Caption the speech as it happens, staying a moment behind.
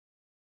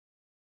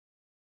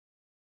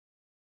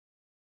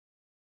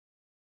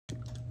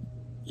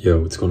Yo,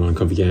 what's going on,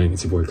 Comfy Gang?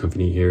 It's your boy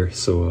Comfy here.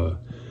 So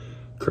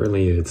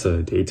currently it's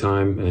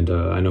daytime, and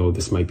I know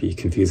this might be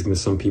confusing to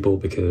some people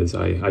because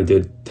I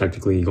did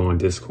technically go on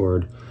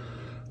Discord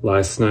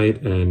last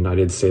night, and I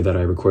did say that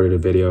I recorded a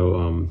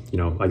video,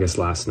 I guess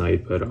last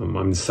night, but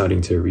I'm deciding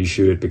to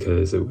reshoot it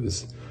because it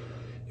was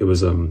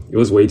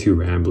way too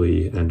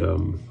rambly and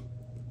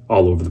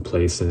all over the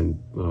place and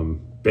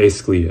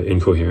basically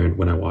incoherent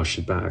when I watched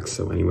it back.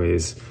 So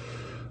anyways,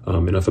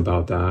 enough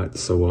about that.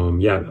 So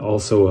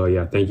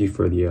thank you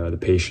for the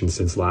patience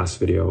since last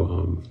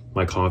video.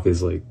 My cough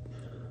is like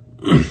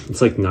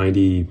it's like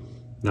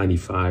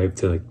 95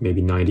 to like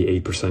maybe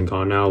 98%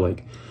 gone now.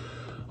 Like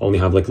I only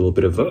have like a little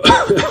bit of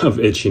of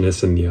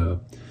itchiness in the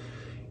in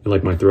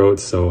like my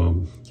throat.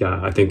 So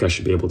I think I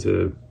should be able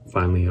to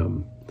finally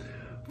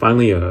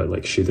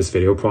like shoot this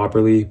video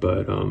properly.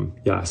 But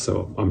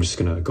so I'm just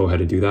gonna go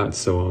ahead and do that.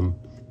 So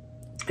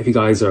if you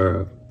guys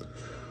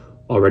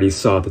already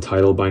saw the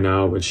title by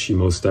now, which you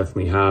most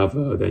definitely have,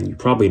 then you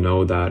probably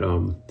know that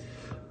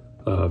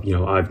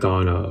I've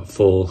gone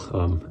full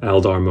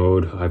LDAR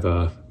mode.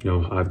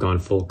 I've gone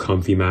full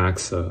comfy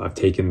max. I've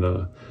taken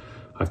the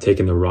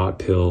rot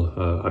pill.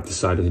 I've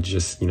decided to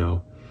just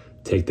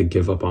take the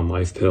give up on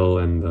life pill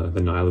and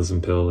the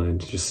nihilism pill and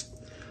just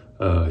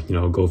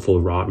go full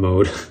rot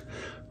mode,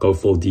 go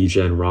full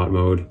degen rot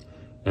mode.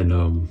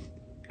 And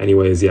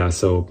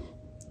so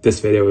this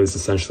video is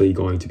essentially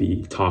going to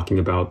be talking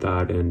about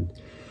that, and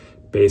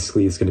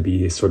basically it's going to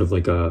be sort of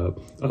like a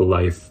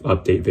life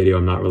update video.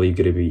 I'm not really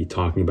going to be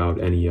talking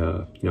about any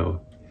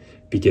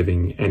be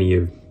giving any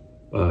of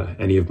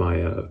my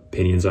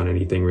opinions on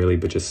anything really,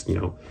 but just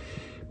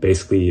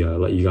basically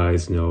let you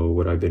guys know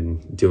what I've been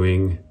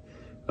doing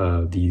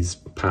these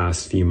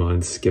past few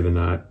months, given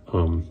that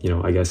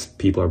I guess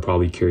people are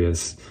probably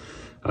curious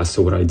as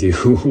to what I do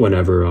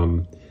whenever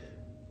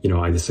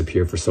I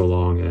disappear for so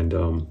long, and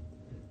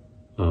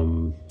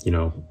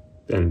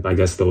and I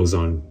guess those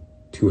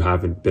who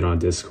haven't been on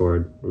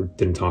Discord or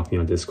didn't talk to me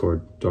on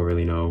Discord don't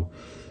really know.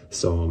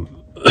 So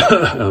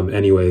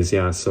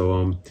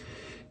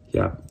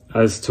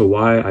as to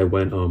why I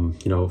went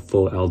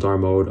full Eldar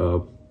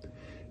mode,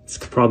 it's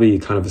probably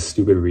kind of a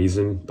stupid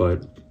reason,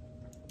 but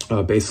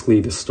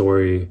basically the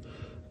story,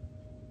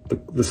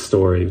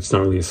 it's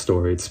not really a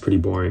story, it's pretty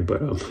boring,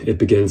 but it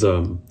begins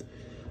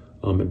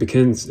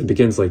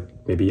like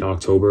maybe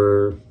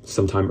October,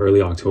 sometime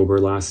early October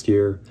last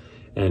year.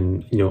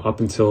 And, up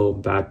until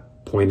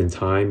that point in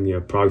time,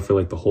 probably for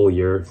like the whole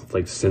year,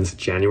 like since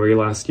January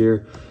last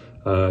year,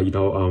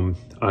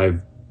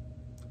 I've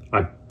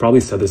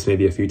probably said this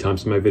maybe a few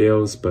times in my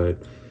videos, but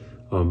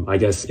I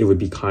guess it would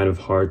be kind of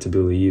hard to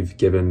believe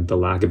given the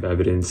lack of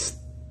evidence,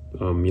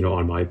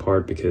 on my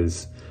part,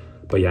 because,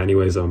 I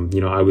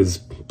was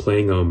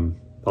playing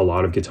a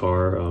lot of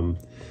guitar. I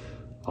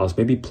was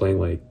maybe playing,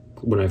 like,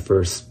 when I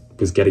first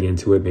was getting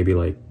into it, maybe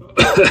like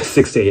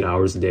 6 to 8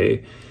 hours a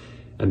day,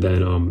 and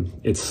then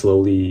it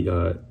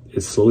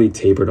slowly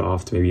tapered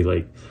off to maybe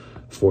like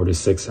 4 to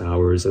 6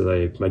 hours, as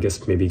I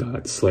guess maybe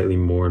got slightly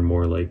more and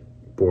more like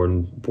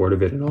bored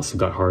of it, and also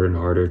got harder and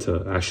harder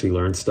to actually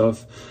learn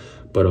stuff.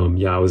 But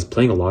I was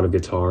playing a lot of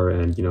guitar,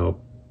 and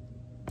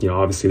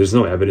obviously there's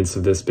no evidence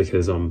of this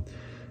because I'm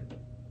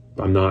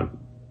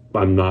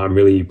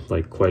really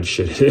like quite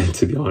shit at it,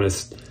 to be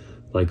honest.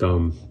 Like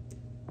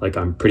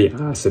I'm pretty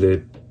ass at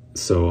it.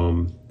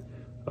 So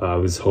I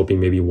was hoping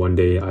maybe one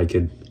day I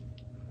could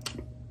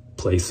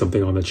play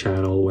something on the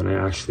channel when I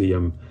actually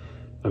I'm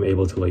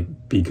able to like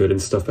be good and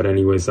stuff. But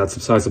anyways, that's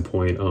besides the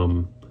point.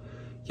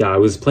 I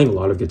was playing a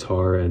lot of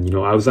guitar, and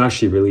I was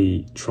actually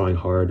really trying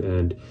hard,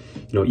 and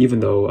even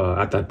though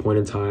at that point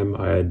in time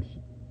I had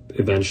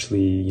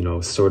eventually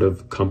sort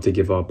of come to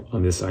give up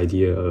on this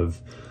idea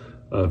of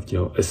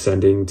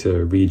ascending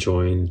to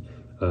rejoin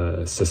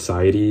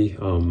society,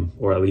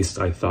 or at least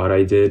I thought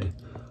I did.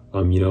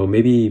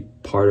 Maybe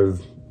part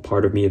of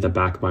me at the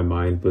back of my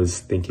mind was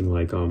thinking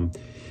like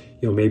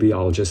maybe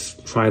I'll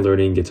just try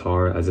learning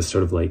guitar as a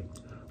sort of like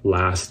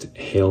last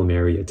Hail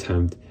Mary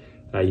attempt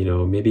at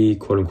maybe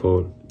quote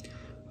unquote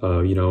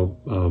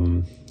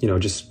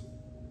just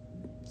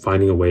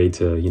finding a way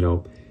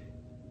to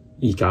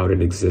eke out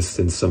an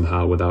existence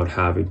somehow without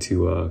having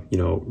to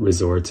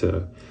resort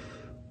to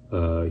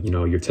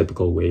your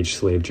typical wage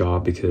slave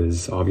job,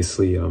 because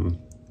obviously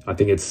I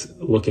think it's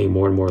looking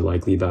more and more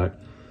likely that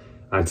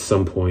at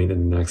some point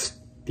in the next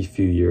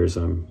few years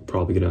I'm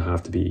probably gonna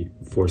have to be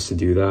forced to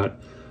do that.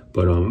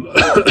 But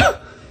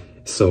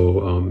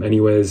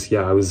anyways,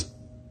 I was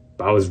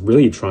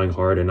really trying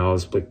hard, and I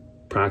was like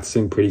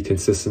practicing pretty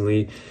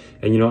consistently,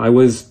 and I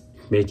was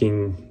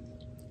making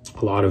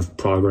a lot of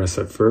progress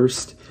at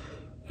first,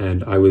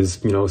 and I was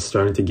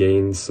starting to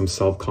gain some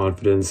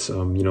self-confidence,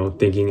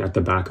 thinking at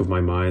the back of my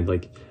mind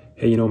like,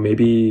 hey,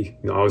 maybe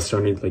I was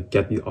starting to like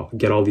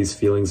get all these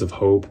feelings of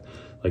hope,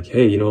 like,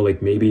 hey,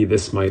 like maybe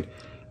this might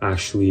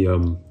actually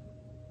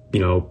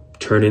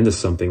turn into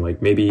something,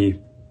 like maybe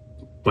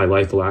my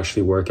life will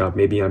actually work out,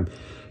 maybe I'm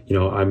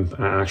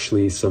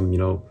actually some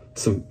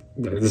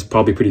this is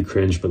probably pretty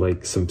cringe, but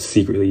like some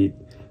secretly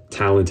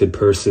talented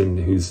person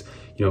who's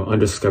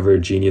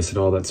undiscovered genius and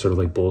all that sort of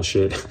like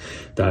bullshit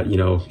that,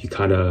 you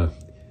kind of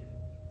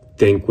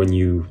think when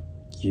you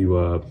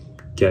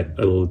get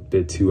a little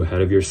bit too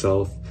ahead of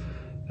yourself.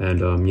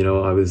 And,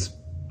 I was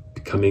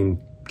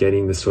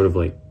getting this sort of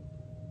like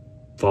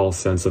false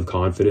sense of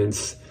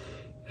confidence.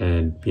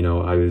 And,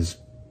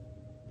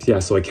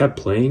 so I kept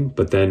playing,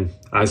 but then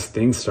as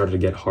things started to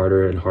get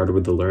harder and harder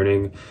with the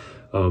learning,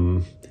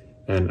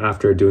 and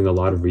after doing a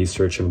lot of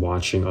research and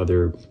watching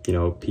other,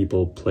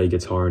 people play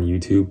guitar on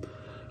YouTube,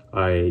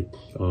 I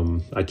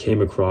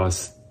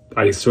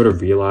sort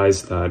of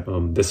realized that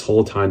this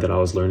whole time that I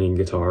was learning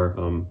guitar,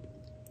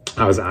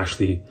 I was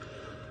actually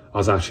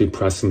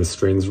pressing the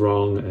strings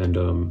wrong.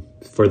 And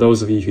for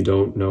those of you who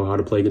don't know how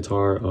to play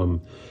guitar,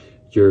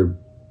 you're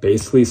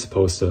basically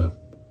supposed to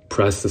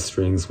press the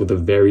strings with the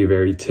very,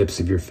 very tips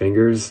of your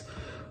fingers,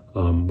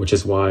 which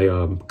is why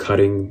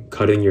cutting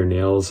your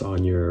nails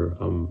on your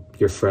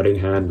fretting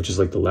hand, which is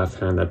like the left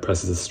hand that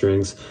presses the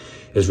strings,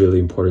 is really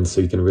important.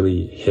 So you can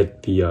really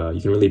hit you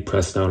can really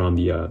press down on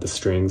the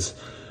strings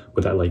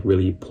with that like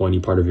really pointy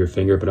part of your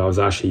finger. But I was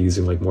actually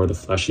using like more the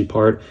fleshy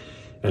part.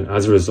 And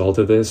as a result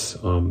of this,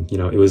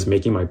 it was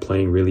making my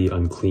playing really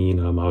unclean.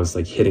 I was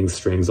like hitting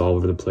strings all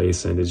over the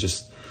place, and it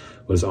just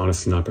was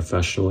honestly not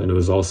professional. And it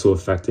was also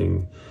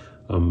affecting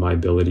my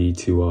ability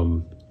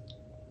to,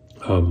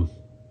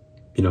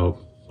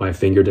 my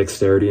finger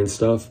dexterity and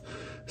stuff.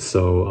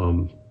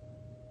 So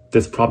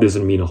this probably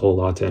doesn't mean a whole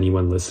lot to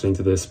anyone listening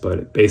to this,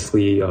 but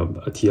basically a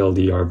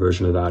TLDR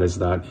version of that is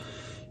that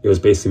it was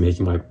basically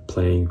making my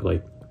playing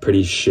like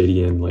pretty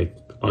shitty and like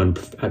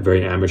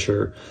very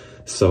amateur.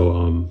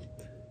 So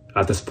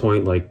at this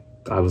point, like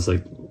I was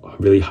like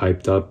really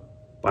hyped up.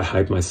 I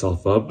hyped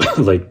myself up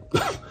like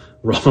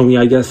wrongly,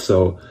 I guess.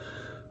 So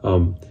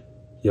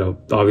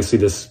obviously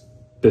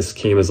this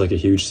came as like a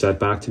huge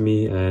setback to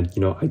me, and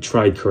I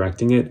tried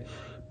correcting it.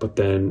 But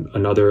then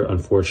another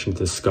unfortunate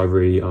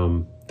discovery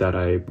that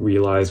I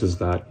realized was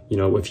that,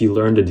 if you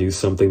learn to do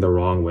something the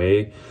wrong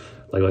way,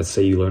 like let's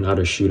say you learn how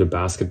to shoot a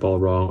basketball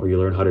wrong, or you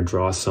learn how to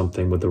draw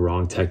something with the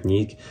wrong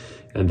technique,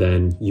 and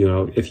then,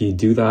 if you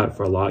do that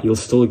for a lot, you'll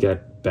still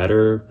get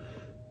better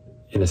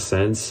in a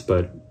sense,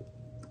 but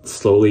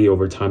slowly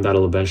over time,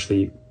 that'll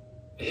eventually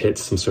hit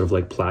some sort of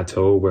like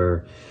plateau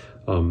where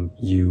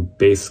you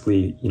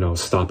basically,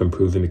 stop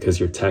improving because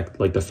your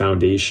like the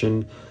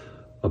foundation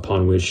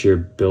upon which you're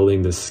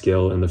building the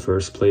skill in the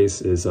first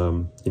place is,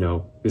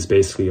 is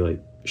basically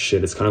like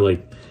shit. It's kind of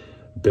like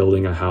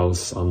building a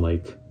house on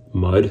like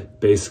mud,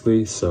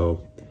 basically.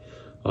 So,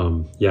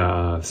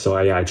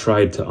 I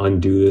tried to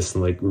undo this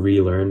and like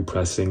relearn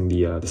pressing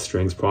the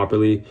strings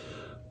properly,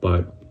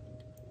 but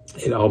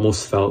it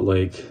almost felt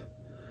like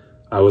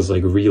I was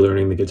like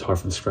relearning the guitar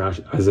from scratch,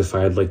 as if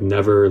I had like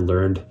never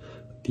learned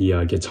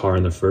the guitar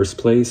in the first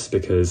place,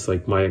 because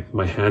like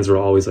my hands were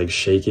always like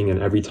shaking,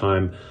 and every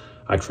time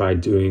I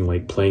tried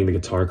playing the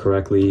guitar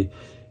correctly,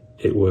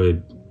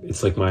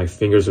 it's like my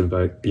fingers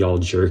would be all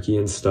jerky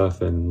and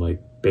stuff, and like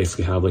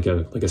basically have like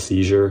a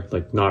seizure,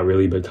 like not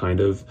really, but kind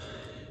of.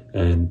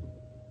 And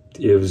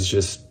it was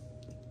just,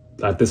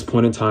 at this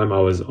point in time, I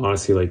was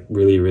honestly like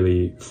really,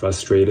 really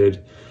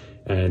frustrated.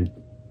 And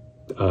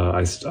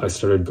I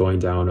started going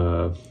down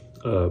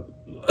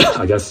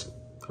I guess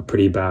a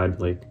pretty bad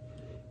like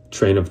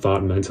train of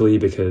thought mentally,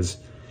 because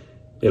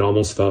it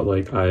almost felt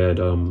like I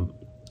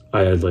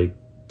had like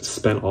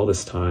spent all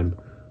this time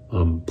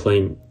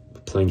playing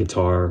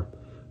guitar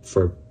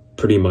for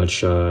pretty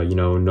much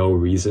no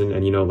reason.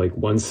 And like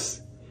once,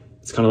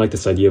 it's kind of like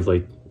this idea of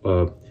like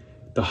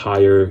the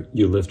higher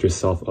you lift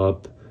yourself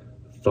up,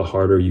 the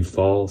harder you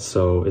fall.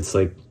 So it's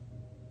like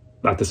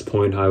at this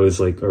point I was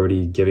like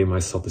already giving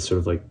myself this sort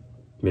of like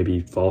maybe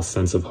false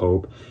sense of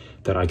hope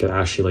that I could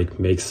actually like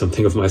make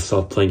something of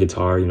myself playing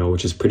guitar,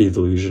 which is pretty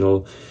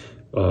delusional,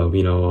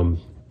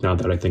 now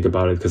that I think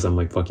about it, because I'm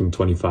like fucking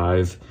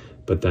 25.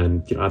 But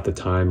then, at the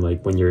time,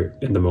 like when you're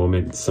in the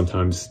moment,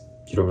 sometimes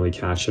you don't really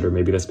catch it, or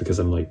maybe that's because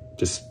I'm like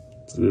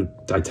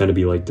I tend to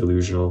be like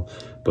delusional.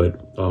 But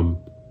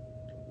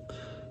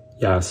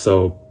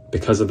so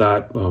because of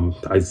that,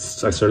 I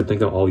started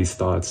thinking of all these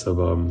thoughts of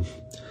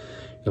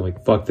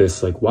like, fuck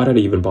this, like why did I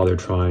even bother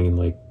trying? And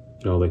like,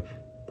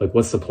 like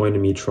what's the point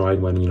of me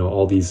trying when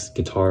all these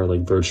guitar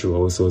like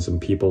virtuosos and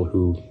people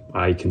who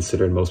I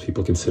consider, and most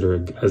people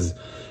consider as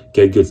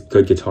good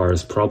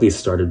guitarists, probably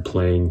started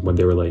playing when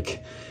they were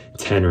like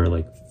 10 or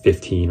like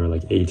 15 or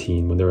like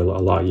 18, when they were a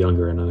lot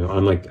younger. And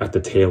I'm like at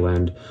the tail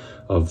end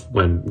of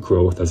when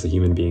growth as a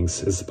human being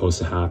is supposed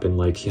to happen.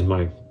 Like in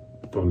my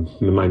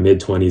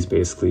mid 20s,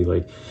 basically,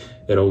 like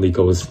it only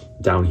goes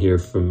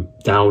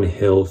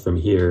downhill from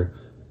here.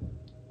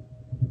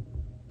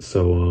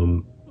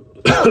 So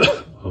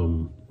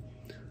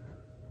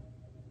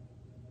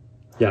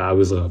I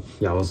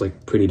was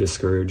like pretty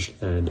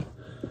discouraged, and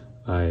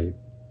I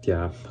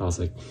was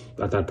like,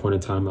 at that point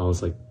in time, I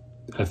was like,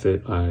 F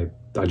it. I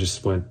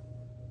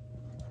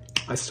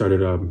started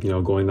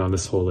going on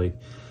this whole like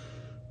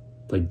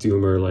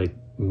doomer, like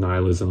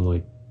nihilism,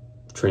 like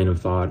train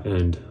of thought,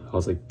 and I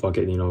was like, fuck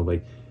it,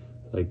 like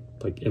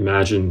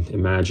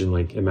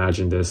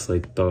imagine this,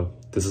 like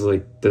this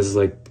is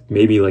like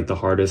maybe like the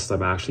hardest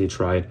I've actually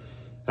tried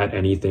at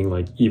anything,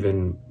 like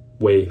even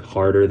way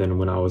harder than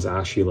when I was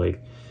actually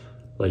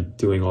like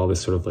doing all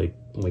this sort of like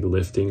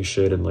lifting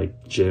shit and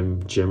like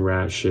gym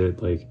rat shit,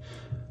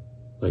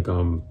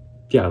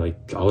 yeah,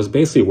 like I was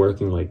basically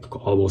working like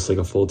almost like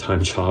a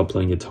full-time job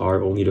playing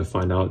guitar, only to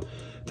find out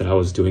that I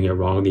was doing it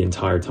wrong the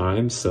entire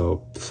time.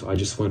 So I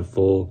just went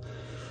full,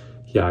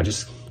 yeah, I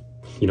just,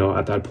 you know,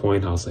 at that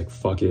point I was like,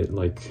 fuck it,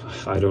 like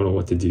I don't know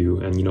what to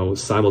do. And, you know,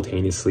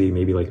 simultaneously,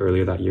 maybe like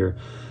earlier that year,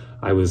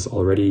 I was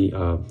already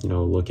you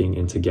know, looking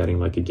into getting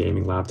like a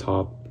gaming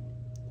laptop,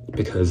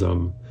 because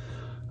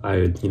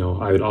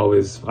I've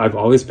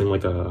always been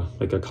like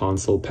a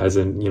console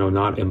peasant, you know,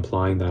 not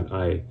implying that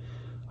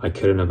I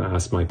couldn't have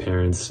asked my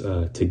parents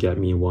to get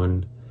me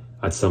one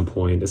at some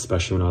point,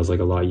 especially when I was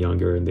like a lot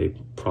younger and they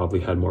probably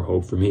had more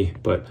hope for me.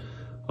 But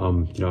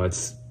you know,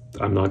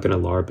 I'm not gonna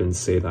LARP and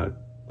say that,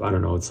 I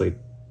don't know, it's like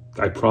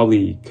I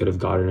probably could have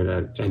gotten it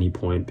at any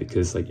point,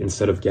 because like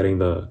instead of getting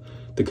the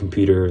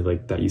computer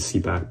like that you see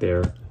back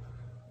there,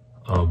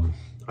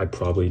 I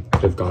probably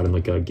could have gotten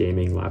like a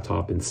gaming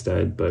laptop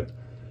instead. But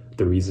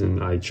the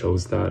reason I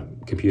chose that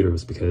computer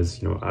was because,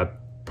 you know,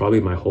 probably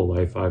my whole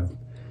life I've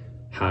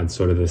had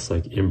sort of this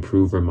like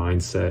improver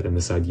mindset, and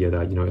this idea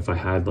that, you know, if I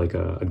had like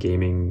a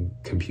gaming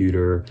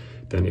computer,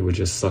 then it would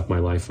just suck my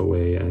life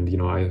away. And, you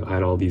know, I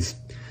had all these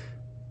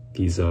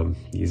sort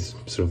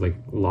of like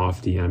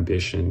lofty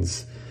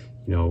ambitions,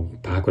 you know,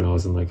 back when I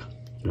was in like,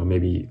 you know,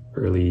 maybe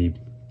early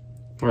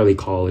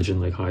college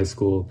and like high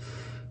school,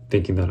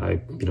 thinking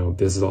that you know,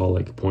 this is all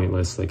like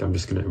pointless, like I'm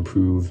just gonna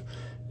improve.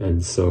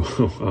 And so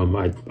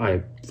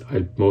I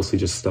mostly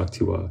just stuck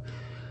to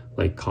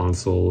like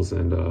consoles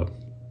and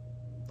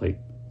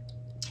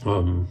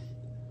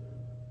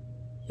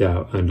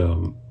yeah,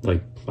 and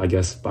like I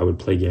guess I would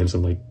play games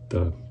on like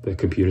the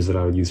computers that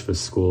I would use for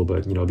school,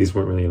 but, you know, these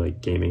weren't really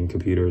like gaming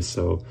computers,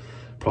 so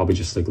probably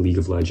just like League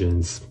of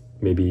Legends,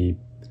 maybe,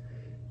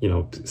 you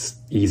know,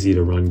 easy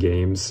to run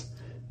games.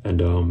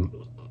 And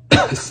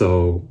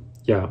so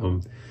yeah,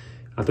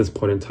 at this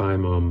point in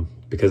time,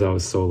 because I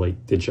was so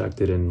like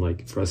dejected and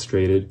like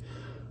frustrated,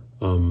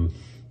 I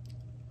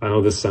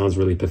know this sounds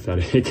really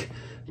pathetic,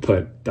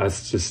 but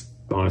that's just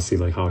honestly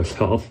like how I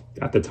felt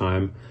at the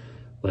time.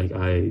 Like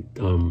I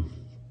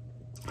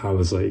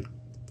was like,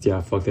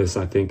 yeah, fuck this,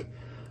 I think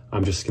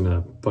I'm just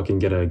gonna fucking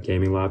get a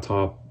gaming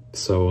laptop.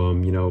 So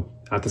you know,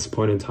 at this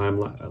point in time,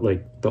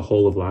 like the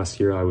whole of last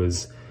year, I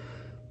was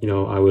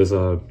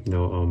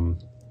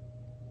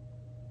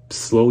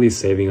slowly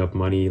saving up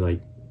money,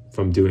 like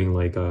from doing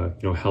like you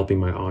know, helping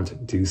my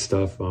aunt do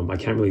stuff. I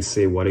can't really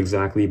say what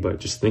exactly, but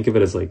just think of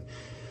it as like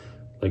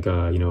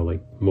you know,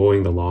 like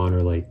mowing the lawn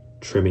or like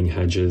trimming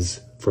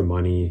hedges for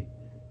money,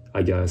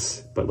 I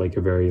guess, but like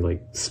a very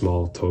like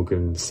small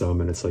token sum,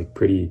 and it's like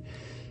pretty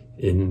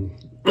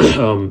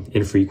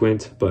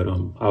infrequent. But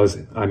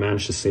I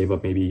managed to save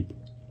up maybe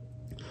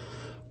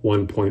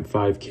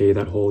 1.5K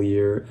that whole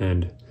year,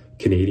 and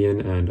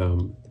Canadian,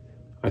 and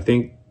I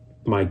think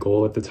my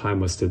goal at the time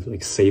was to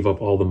like save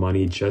up all the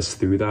money just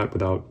through that,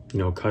 without, you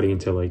know, cutting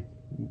into like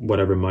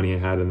whatever money I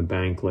had in the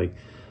bank, like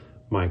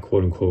my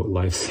quote unquote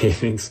life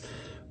savings.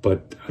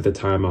 But at the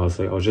time I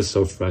was just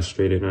so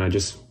frustrated, and I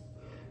just,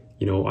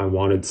 you know, I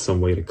wanted some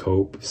way to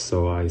cope.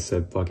 So I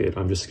said, fuck it,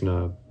 I'm just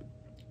gonna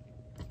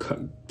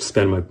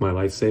spend my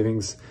life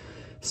savings.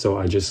 So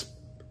I just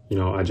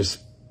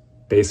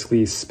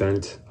basically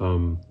spent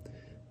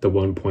the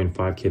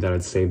 1.5K that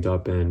I'd saved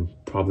up, and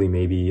probably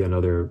maybe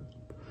another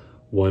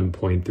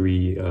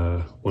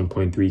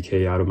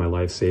 1.3K out of my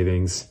life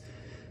savings,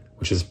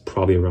 which is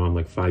probably around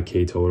like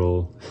 5K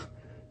total.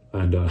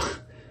 And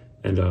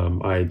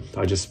I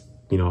just,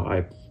 you know,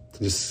 I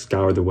just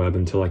scoured the web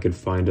until I could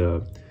find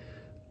a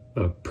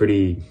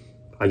pretty,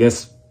 I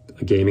guess,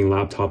 a gaming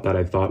laptop that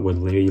I thought would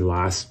maybe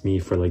last me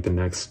for like the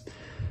next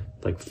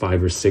like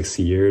 5 or 6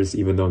 years,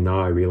 even though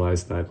now I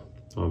realize that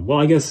well,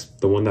 I guess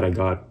the one that I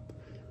got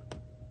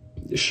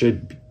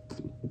should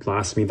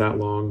last me that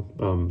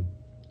long,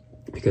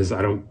 because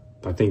I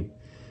think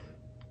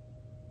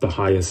the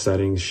highest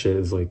settings shit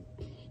is like,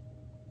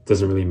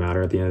 doesn't really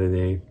matter at the end of the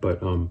day.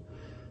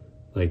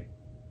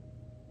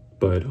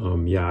 But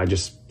yeah, I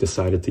just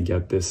decided to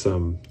get this,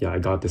 yeah, I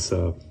got this,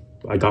 I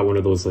got one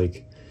of those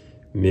like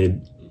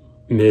mid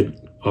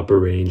upper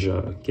range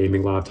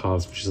gaming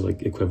laptops, which is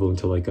like equivalent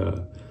to like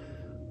a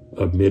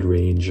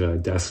mid-range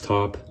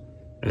desktop,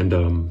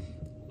 and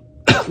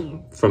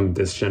from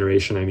this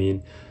generation, I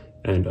mean.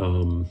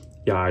 And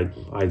yeah,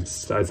 I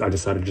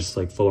decided to just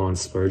like full on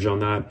splurge on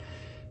that.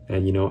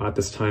 And, you know, at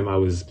this time I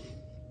was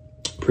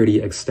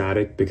pretty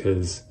ecstatic,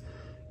 because,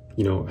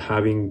 you know,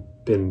 having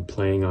been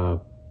playing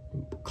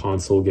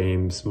console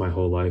games my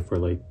whole life, or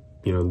like,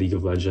 you know, League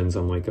of Legends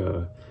on like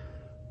a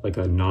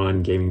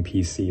non-gaming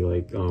PC,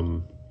 like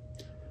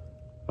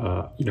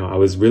you know, I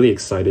was really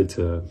excited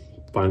to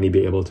finally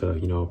be able to,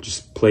 you know,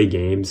 just play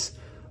games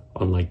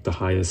on like the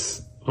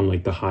highest or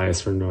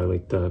no,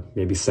 like the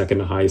maybe second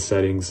to highest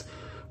settings,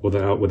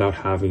 without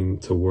having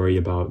to worry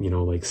about, you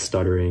know, like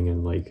stuttering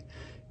and like,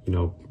 you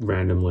know,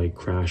 random like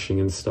crashing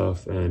and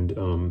stuff. And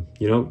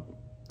you know,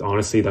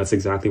 honestly, that's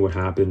exactly what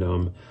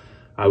happened.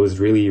 I was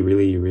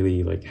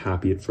really like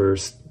happy at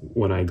first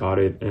when I got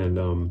it, and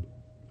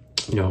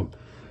you know,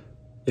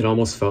 it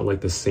almost felt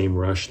like the same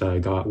rush that I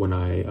got when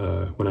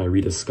I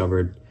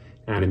rediscovered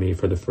anime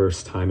for the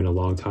first time in a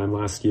long time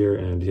last year.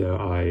 And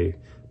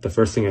the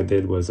first thing I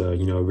did was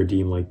you know,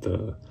 redeem like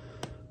the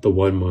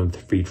 1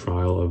 month free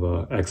trial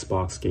of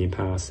Xbox Game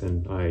Pass,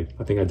 and I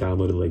think I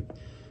downloaded like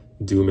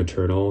Doom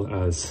Eternal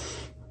as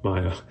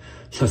my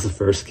as the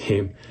first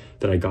game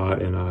that I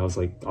got, and I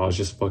was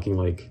just fucking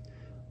like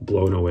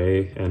blown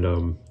away.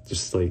 And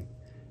just like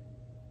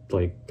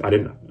I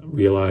didn't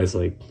realize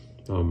like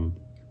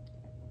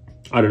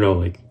I don't know,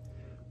 like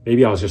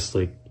maybe I was just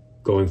like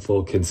going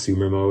full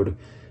consumer mode,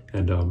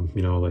 and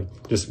you know,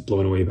 like just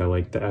blown away by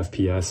like the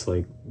FPS,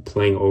 like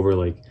playing over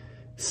like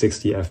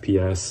 60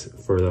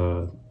 FPS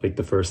for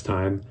the first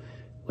time.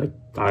 Like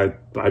I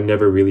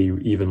never really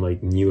even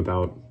like knew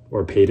about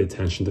or paid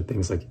attention to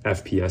things like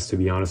FPS, to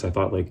be honest. I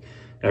thought like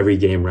every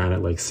game ran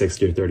at like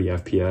 60 or 30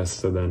 FPS.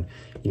 So then,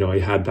 you know, I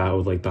had that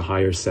with like the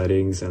higher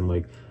settings, and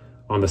like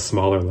on the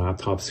smaller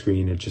laptop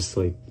screen, it just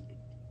like,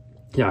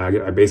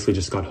 yeah, I basically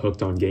just got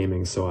hooked on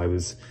gaming. So I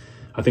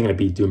think I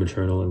beat Doom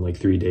Eternal in like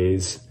 3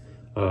 days,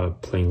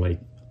 playing like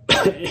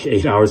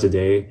 8 hours a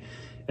day.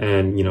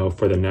 And, you know,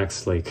 for the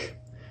next like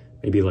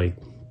maybe like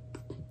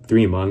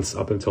 3 months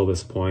up until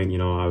this point, you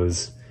know, I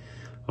was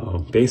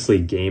basically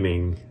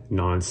gaming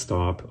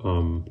nonstop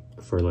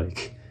for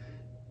like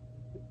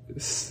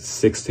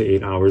 6 to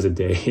 8 hours a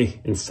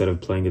day instead of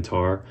playing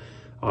guitar.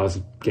 I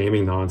was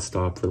gaming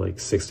nonstop for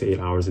like 6 to 8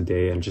 hours a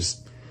day, and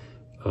just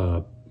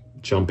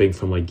jumping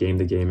from like game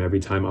to game. Every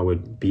time I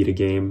would beat a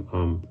game,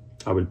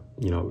 I would,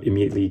 you know,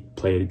 immediately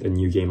play a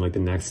new game like the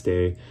next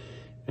day.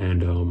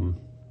 And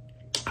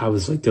I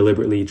was like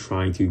deliberately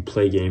trying to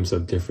play games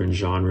of different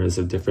genres,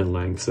 of different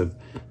lengths, of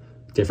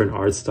different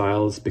art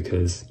styles,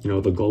 because, you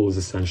know, the goal was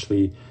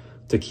essentially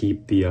to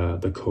keep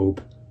the cope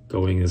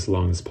going as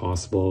long as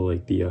possible,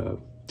 like to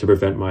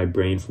prevent my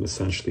brain from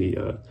essentially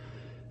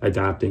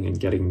adapting and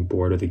getting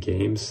bored of the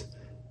games.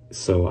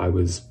 So I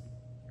was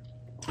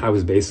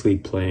basically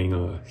playing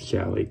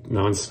like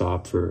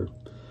nonstop for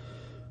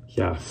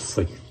it's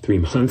like 3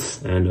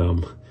 months.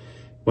 And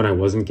when I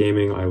wasn't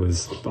gaming, I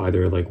was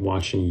either like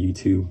watching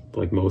YouTube,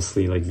 like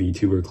mostly like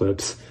VTuber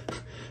clips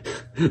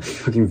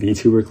fucking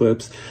VTuber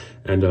clips,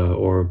 and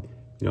or,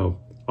 you know,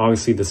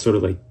 obviously this sort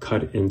of like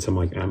cut into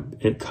my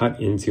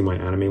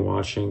anime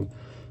watching.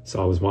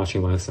 So I was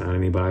watching less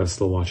anime, but I was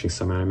still watching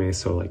some anime.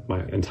 So like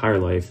my entire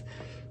life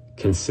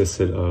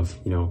consisted of,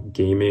 you know,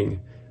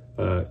 gaming,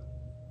 VTuber,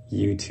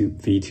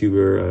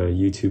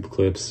 YouTube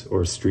clips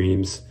or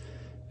streams,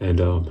 and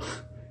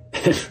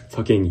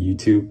fucking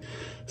YouTube.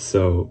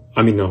 So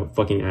I mean, no,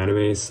 fucking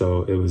anime.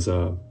 So it was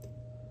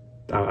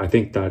I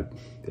think that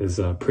is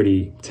a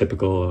pretty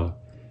typical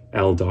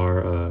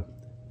LDAR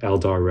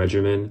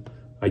regimen,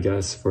 I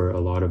guess, for a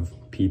lot of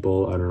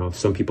people. I don't know if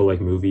some people like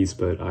movies,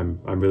 but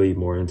I'm really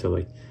more into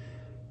like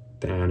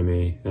the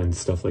anime and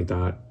stuff like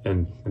that,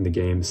 and the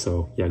games.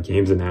 So yeah,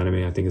 games and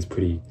anime I think is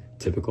pretty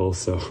typical.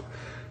 So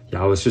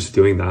yeah, I was just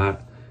doing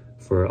that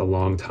for a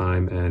long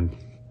time, and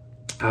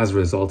as a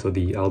result of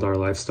the LDAR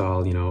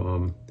lifestyle, you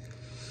know,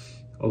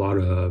 a lot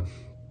of,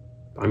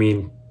 I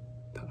mean,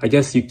 I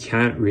guess you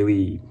can't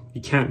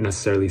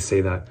necessarily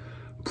say that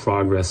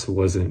progress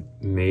wasn't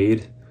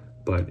made,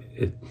 but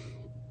it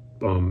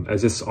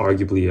as just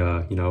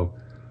arguably you know,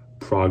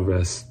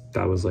 progress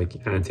that was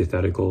like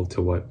antithetical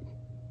to what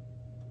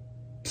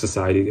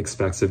society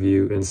expects of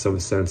you in some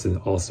sense, and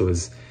also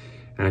is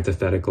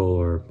antithetical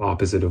or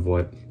opposite of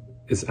what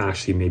is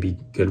actually maybe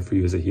good for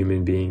you as a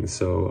human being.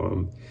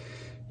 So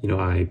you know,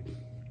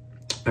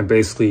 I'm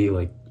basically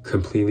like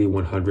completely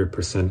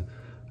 100%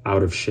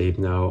 out of shape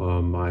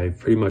now. I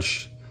pretty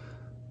much,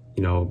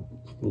 you know,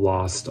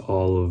 lost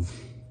all of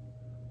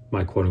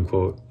my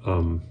quote-unquote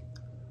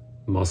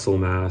muscle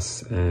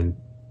mass, and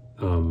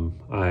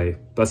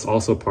that's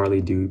also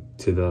partly due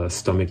to the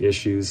stomach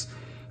issues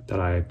that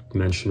I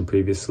mentioned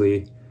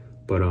previously.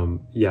 But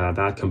yeah,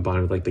 that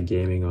combined with like the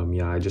gaming,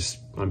 yeah,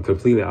 I'm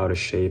completely out of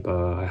shape.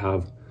 I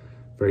have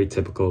very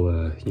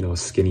typical you know,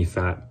 skinny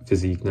fat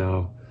physique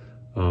now.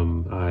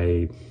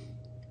 My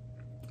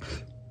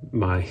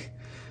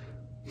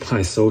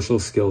social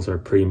skills are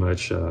pretty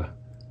much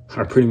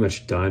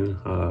done.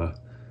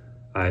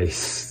 I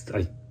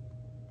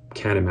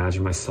can't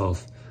imagine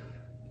myself,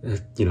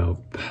 you know,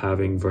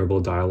 having verbal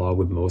dialogue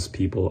with most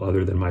people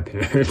other than my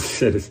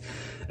parents. It's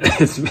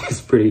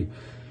pretty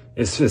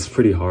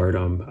hard.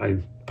 I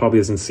probably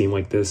doesn't seem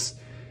like this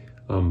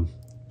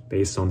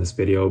based on this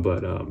video,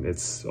 but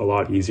it's a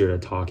lot easier to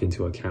talk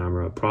into a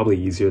camera, probably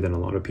easier than a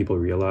lot of people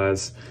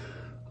realize.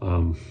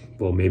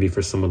 Well, maybe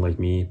for someone like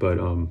me, but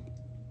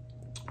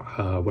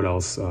what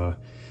else? Yeah,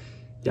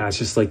 it's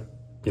just like,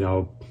 you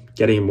know,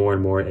 getting more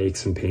and more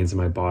aches and pains in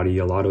my body,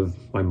 a lot of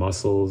my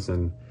muscles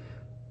and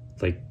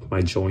like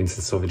my joints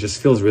and stuff. It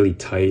just feels really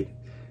tight,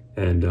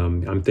 And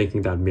I'm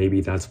thinking that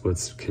maybe that's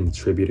what's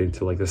contributing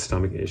to like the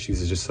stomach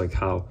issues, is just like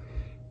how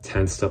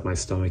tensed up my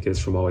stomach is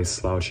from always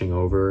slouching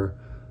over.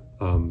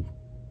 I've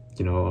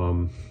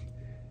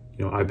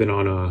been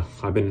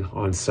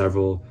on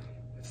several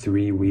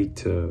 3-week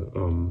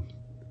to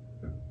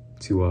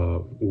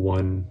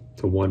 1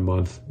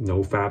 month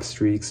no fap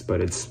streaks, but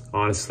it's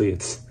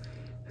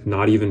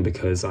not even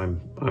because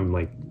I'm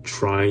like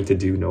trying to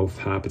do no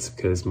fap. It's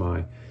because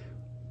my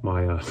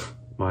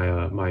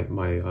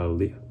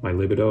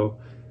libido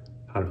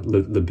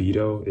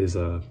is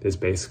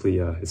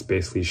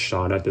basically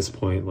shot at this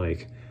point,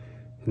 like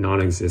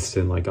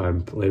non-existent. Like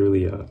I'm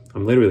literally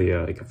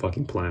like a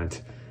fucking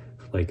plant.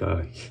 Like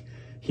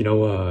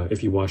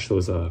if you watch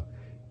those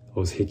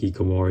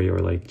hikikomori or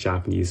like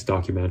Japanese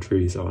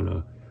documentaries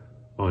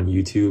on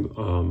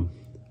YouTube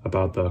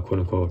about the quote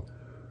unquote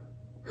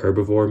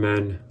herbivore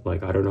men,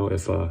 like I don't know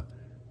if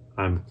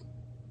I'm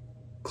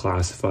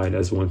classified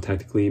as one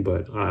technically,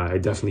 but I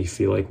definitely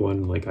feel like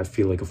one. Like I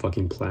feel like a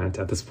fucking plant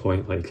at this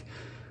point. Like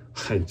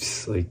I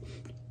just like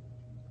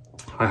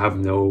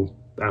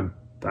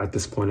at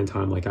this point in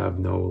time, like I have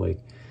no, like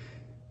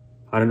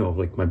I don't know,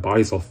 like my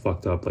body's all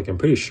fucked up. Like I'm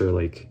pretty sure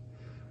like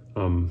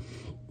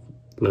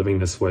living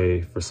this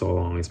way for so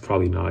long is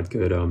probably not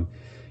good.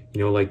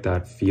 Like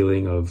that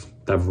feeling of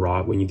that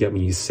rot when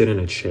you sit in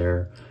a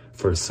chair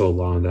for so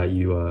long that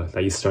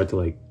you start to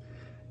like,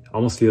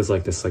 almost feels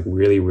like this like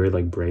really weird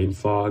like brain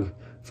fog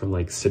from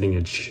like sitting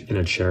in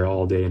a chair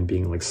all day and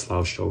being like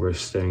slouched over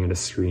staring at a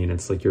screen.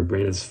 It's like your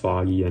brain is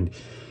foggy and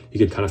you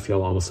can kind of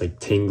feel almost like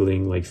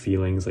tingling like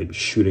feelings like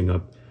shooting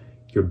up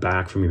your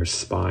back from your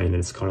spine, and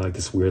it's kind of like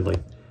this weird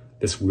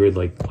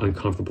like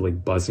uncomfortable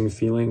like buzzing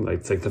feeling. Like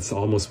it's like that's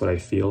almost what I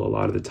feel a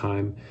lot of the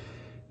time,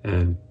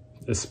 and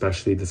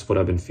especially that's what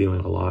I've been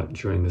feeling a lot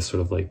during this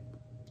sort of like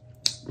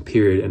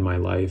period in my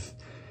life.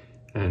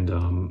 And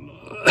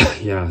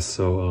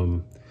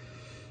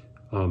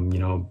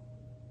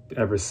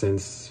ever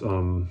since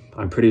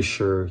I'm pretty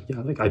sure,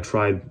 like I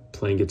tried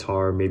playing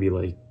guitar maybe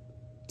like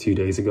 2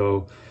 days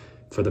ago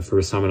for the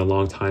first time in a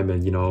long time,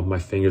 and my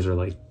fingers are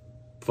like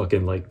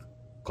fucking like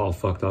all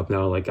fucked up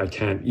now. Like I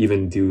can't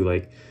even do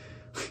like,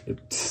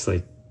 it's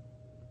like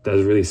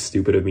that's really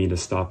stupid of me to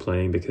stop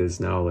playing, because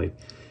now like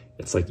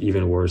it's like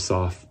even worse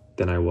off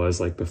than I was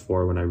like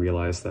before, when I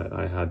realized that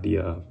I had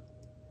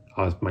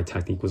my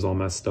technique was all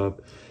messed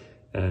up.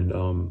 And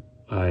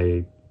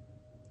I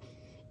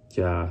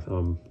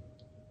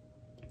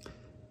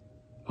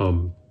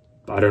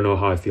don't know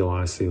how I feel,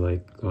 honestly.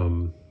 Like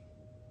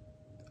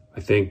I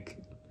think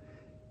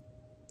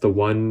the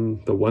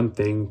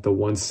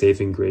one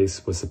saving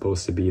grace was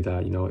supposed to be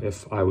that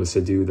if I was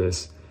to do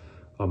this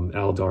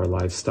LDAR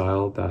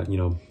lifestyle, that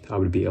I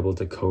would be able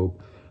to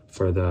cope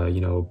for the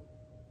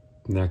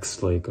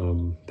next like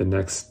the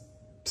next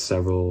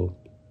several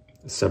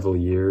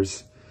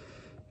years,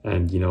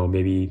 and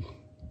maybe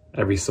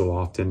every so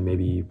often,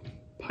 maybe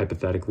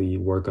hypothetically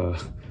work a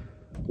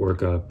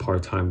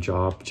part-time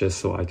job just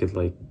so I could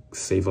like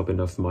save up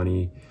enough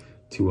money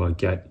to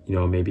get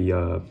maybe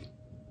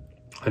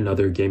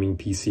another gaming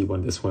PC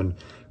when this one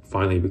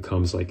finally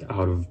becomes like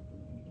out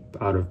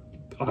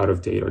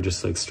of date, or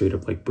just like straight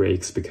up like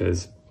breaks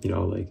because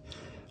like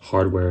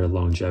hardware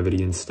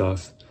longevity and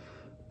stuff.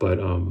 But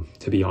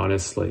to be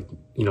honest, like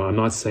I'm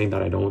not saying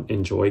that I don't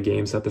enjoy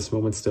games at this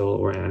moment still,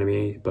 or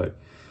anime, but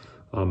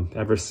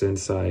ever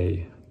since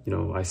I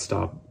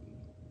stopped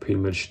pretty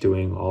much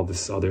doing all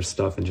this other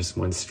stuff and just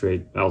went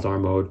straight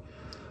LDAR mode,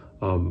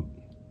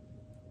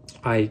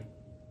 I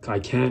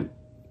can't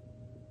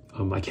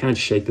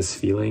shake this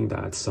feeling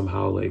that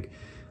somehow like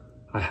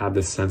I have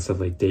this sense of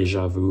like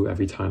deja vu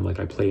every time like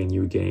I play a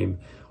new game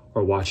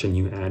or watch a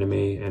new anime,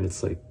 and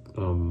it's like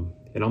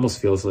it almost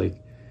feels like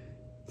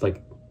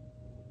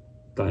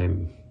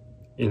I'm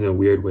in a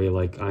weird way,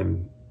 like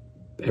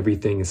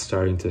everything is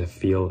starting to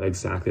feel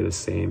exactly the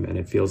same, and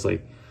it feels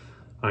like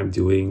I'm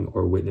doing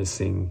or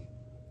witnessing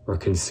or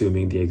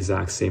consuming the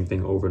exact same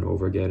thing over and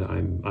over again.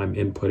 I'm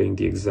inputting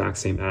the exact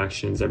same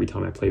actions every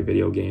time I play a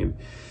video game,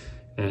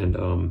 and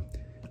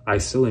I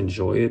still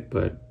enjoy it,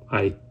 but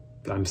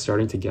I'm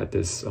starting to get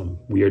this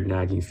weird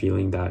nagging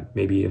feeling that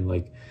maybe in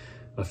like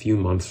a few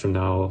months from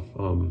now,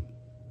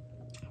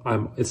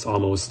 it's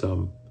almost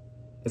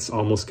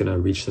gonna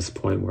reach this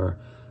point where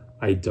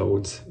I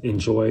don't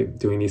enjoy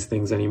doing these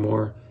things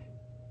anymore,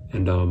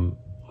 and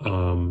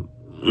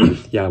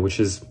which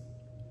is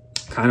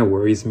kind of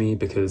worries me,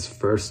 because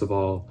first of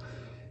all,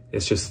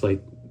 it's just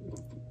like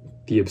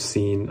the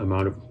obscene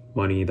amount of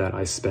money that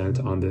I spent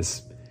on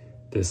this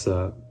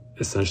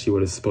essentially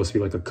what is supposed to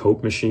be like a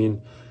Coke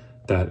machine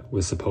that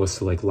was supposed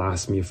to like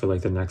last me for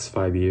like the next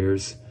 5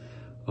 years.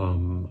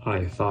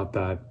 I thought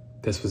that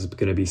this was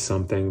going to be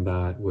something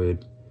that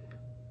would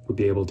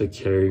be able to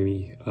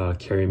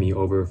carry me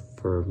over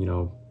for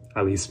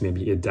at least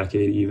maybe a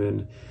decade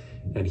even,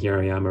 and here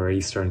I am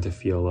already starting to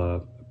feel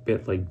a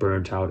bit like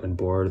burnt out and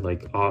bored.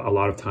 Like a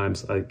lot of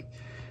times, like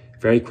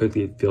very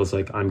quickly, it feels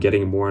like I'm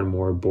getting more and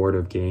more bored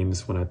of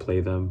games when I play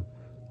them,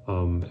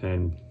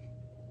 and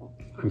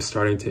I'm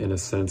starting to, in a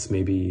sense,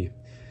 maybe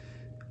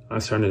I'm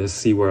starting to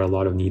see where a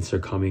lot of NEETs are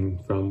coming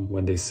from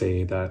when they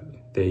say that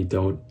they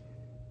don't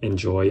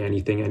enjoy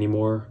anything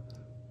anymore,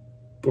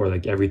 or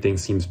like everything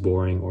seems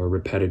boring or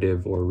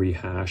repetitive or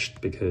rehashed,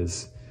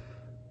 because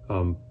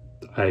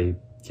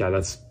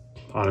that's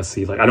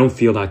honestly, like, I don't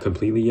feel that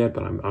completely yet,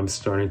 but I'm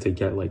starting to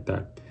get like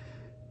that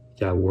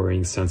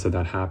worrying sense of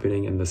that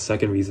happening. And the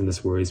second reason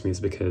this worries me is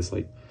because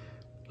like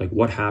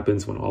what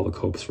happens when all the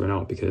copes run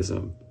out? Because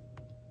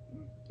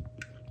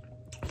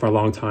for a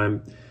long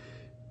time,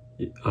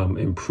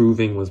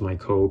 improving was my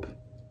cope,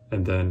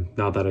 and then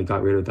now that I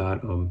got rid of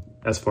that,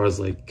 as far as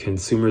like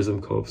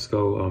consumerism copes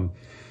go,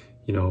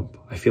 you know,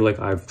 I feel like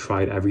I've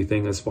tried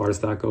everything as far as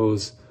that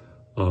goes.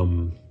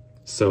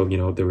 So, you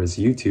know, there was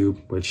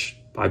YouTube, which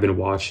I've been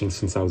watching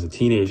since I was a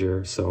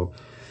teenager. So,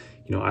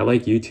 you know, I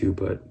like YouTube,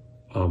 but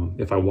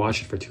if I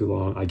watch it for too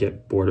long, I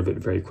get bored of it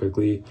very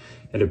quickly.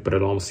 But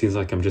it almost seems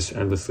like I'm just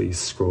endlessly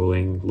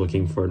scrolling,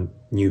 looking for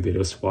new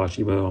videos to watch,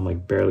 even though I'm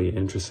like barely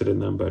interested in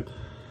them. But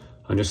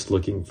I'm just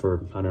looking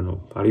for, I don't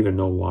know, I don't even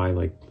know why,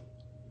 like,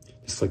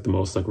 just like the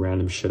most like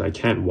random shit. I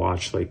can't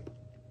watch, like,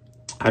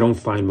 I don't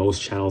find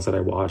most channels that I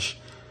watch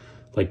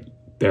like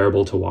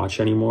bearable to watch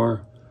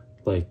anymore.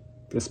 Like,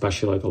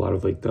 especially like a lot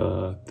of like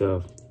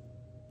the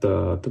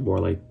more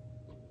like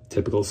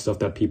typical stuff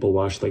that people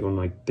watch, like on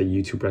like the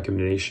YouTube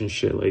recommendation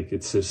shit. Like,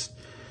 it's just,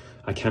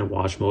 I can't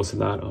watch most of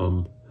that.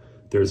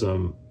 There's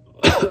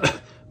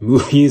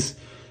movies,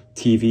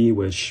 TV,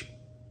 which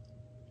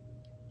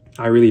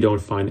I really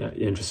don't find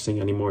interesting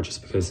anymore,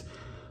 just because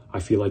I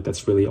feel like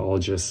that's really all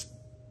just,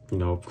 you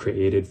know,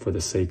 created for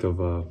the sake of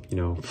you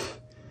know,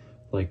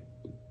 like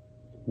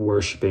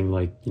worshiping,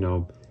 like, you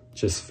know,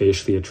 just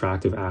facially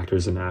attractive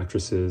actors and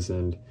actresses,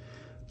 and it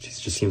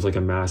just seems like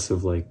a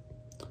massive like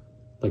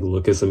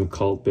lookism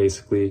cult,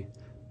 basically.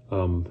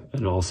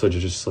 And also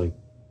just like,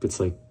 it's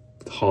like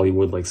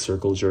Hollywood like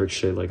circle jerk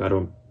shit. Like,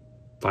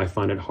 I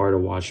find it hard to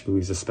watch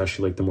movies,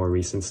 especially like the more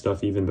recent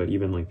stuff, but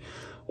even like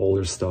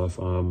older stuff.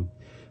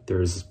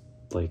 There's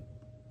like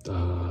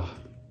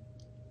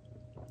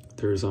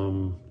there's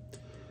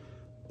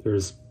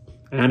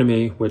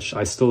anime, which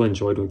I still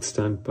enjoy to an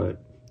extent, but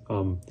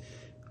I'm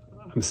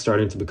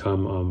starting to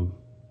become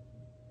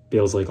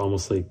feels like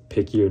almost like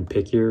pickier and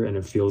pickier, and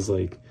it feels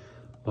like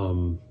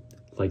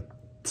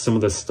some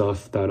of the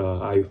stuff that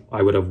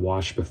I would have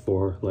watched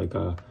before, like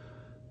the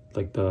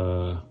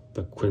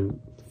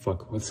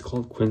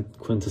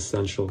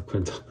quintessential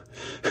quintuplets,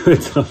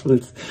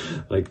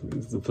 like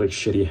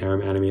shitty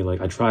harem anime.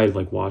 Like, I tried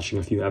like watching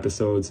a few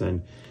episodes,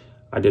 and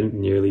I didn't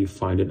nearly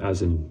find it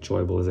as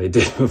enjoyable as I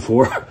did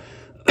before.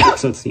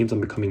 So it seems I'm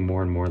becoming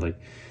more and more like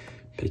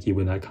picky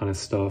with that kind of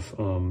stuff.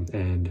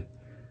 And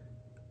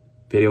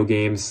video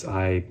games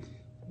I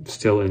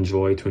still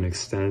enjoy to an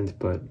extent,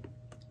 but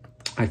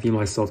I feel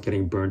myself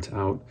getting burnt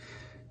out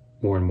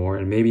more and more.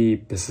 And maybe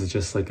this is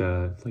just like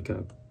a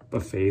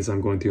phase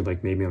I'm going through.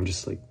 Like, maybe I'm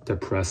just like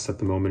depressed at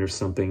the moment or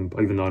something,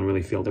 even though I don't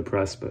really feel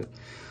depressed. But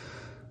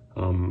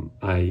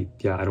I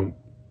don't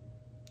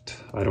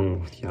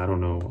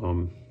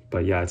know.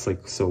 But yeah, it's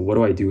like, so what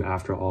do I do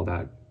after all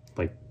that?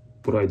 Like,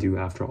 what do I do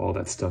after all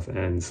that stuff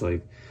ends?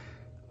 Like,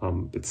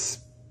 it's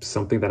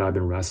something that I've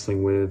been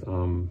wrestling with,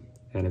 and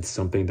it's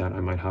something that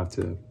I might have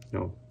to, you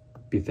know,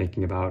 be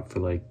thinking about for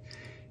like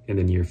in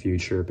the near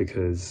future,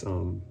 because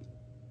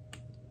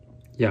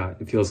yeah,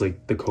 it feels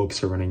like the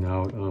copes are running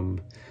out,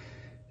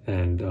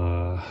 and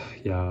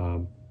yeah,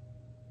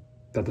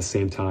 at the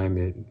same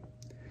time,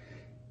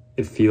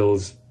 it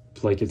feels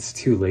like it's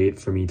too late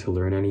for me to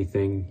learn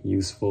anything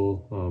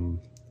useful.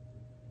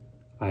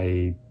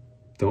 I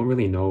don't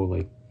really know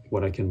like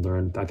what I can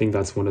learn. I think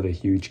that's one of the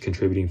huge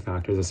contributing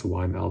factors as to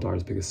why I'm LDAR,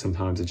 is because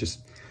sometimes it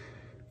just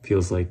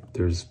feels like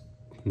there's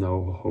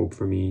no hope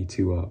for me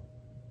to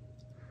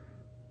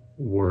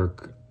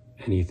work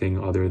anything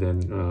other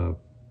than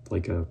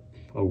like a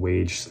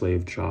wage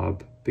slave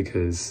job,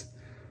 because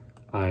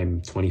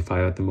I'm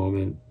 25 at the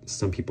moment.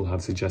 Some people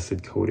have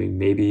suggested coding.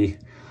 Maybe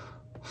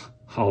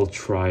I'll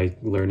try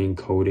learning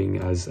coding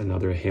as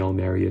another Hail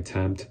Mary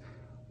attempt.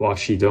 Well,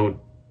 actually,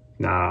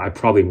 I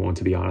probably won't,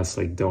 to be honest.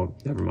 Like,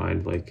 never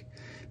mind, like,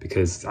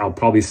 because I'll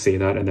probably say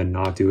that and then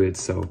not do it,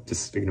 so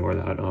just ignore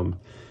that.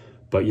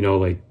 But, you know,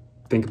 like,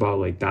 think about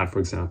like that, for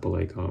example,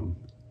 like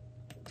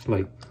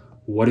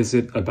what is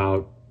it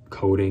about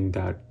coding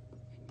that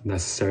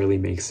necessarily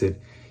makes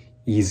it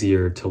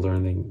easier to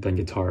learn than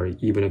guitar,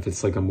 even if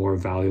it's like a more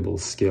valuable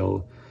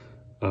skill,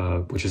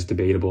 which is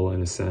debatable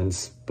in a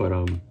sense. But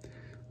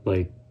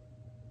like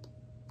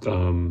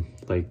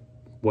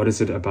what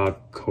is it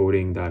about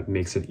coding that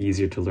makes it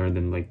easier to learn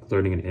than like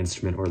learning an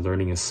instrument or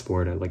learning a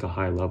sport at like a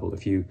high level?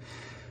 If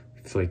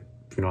like,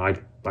 you know,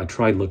 I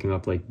tried looking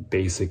up like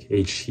basic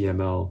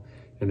HTML,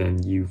 and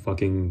then you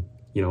fucking,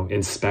 you know,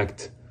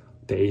 inspect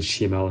the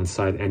HTML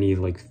inside any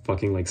like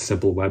fucking like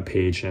simple web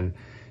page, and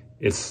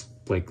it's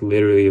like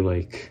literally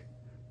like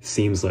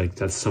seems like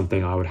that's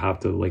something I would have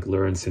to like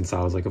learn since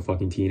I was like a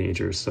fucking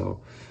teenager.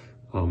 So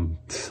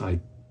I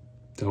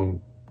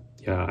don't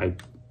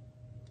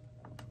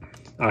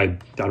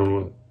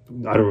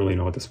really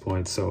know at this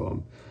point.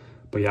 So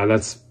but yeah,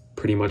 that's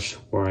pretty much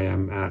where I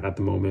am at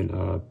the moment.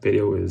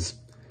 Video is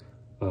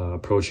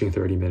approaching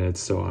 30 minutes,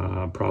 so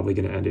I'm probably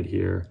going to end it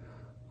here.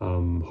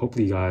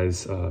 Hopefully you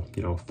guys,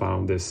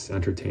 found this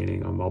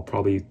entertaining. I'll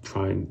probably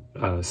try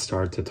and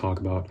start to talk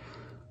about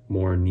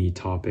more NEET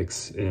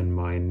topics in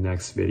my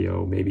next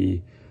video.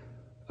 Maybe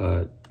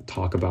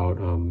talk about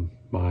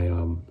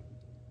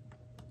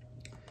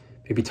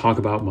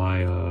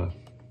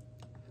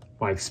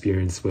my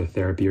experience with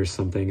therapy or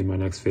something in my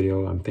next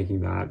video. I'm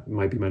thinking that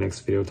might be my next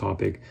video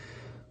topic.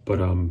 But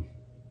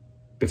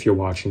if you're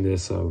watching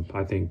this,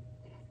 I think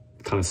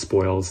kind of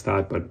spoils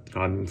that, but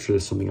I'm sure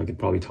there's something I could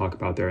probably talk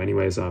about there.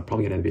 Anyways,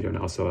 probably gonna end the video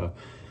now. So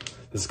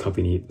this is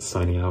Company NEET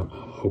signing out.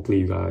 Hopefully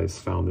you guys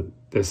found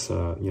this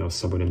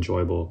somewhat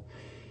enjoyable,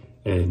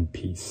 and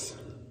peace.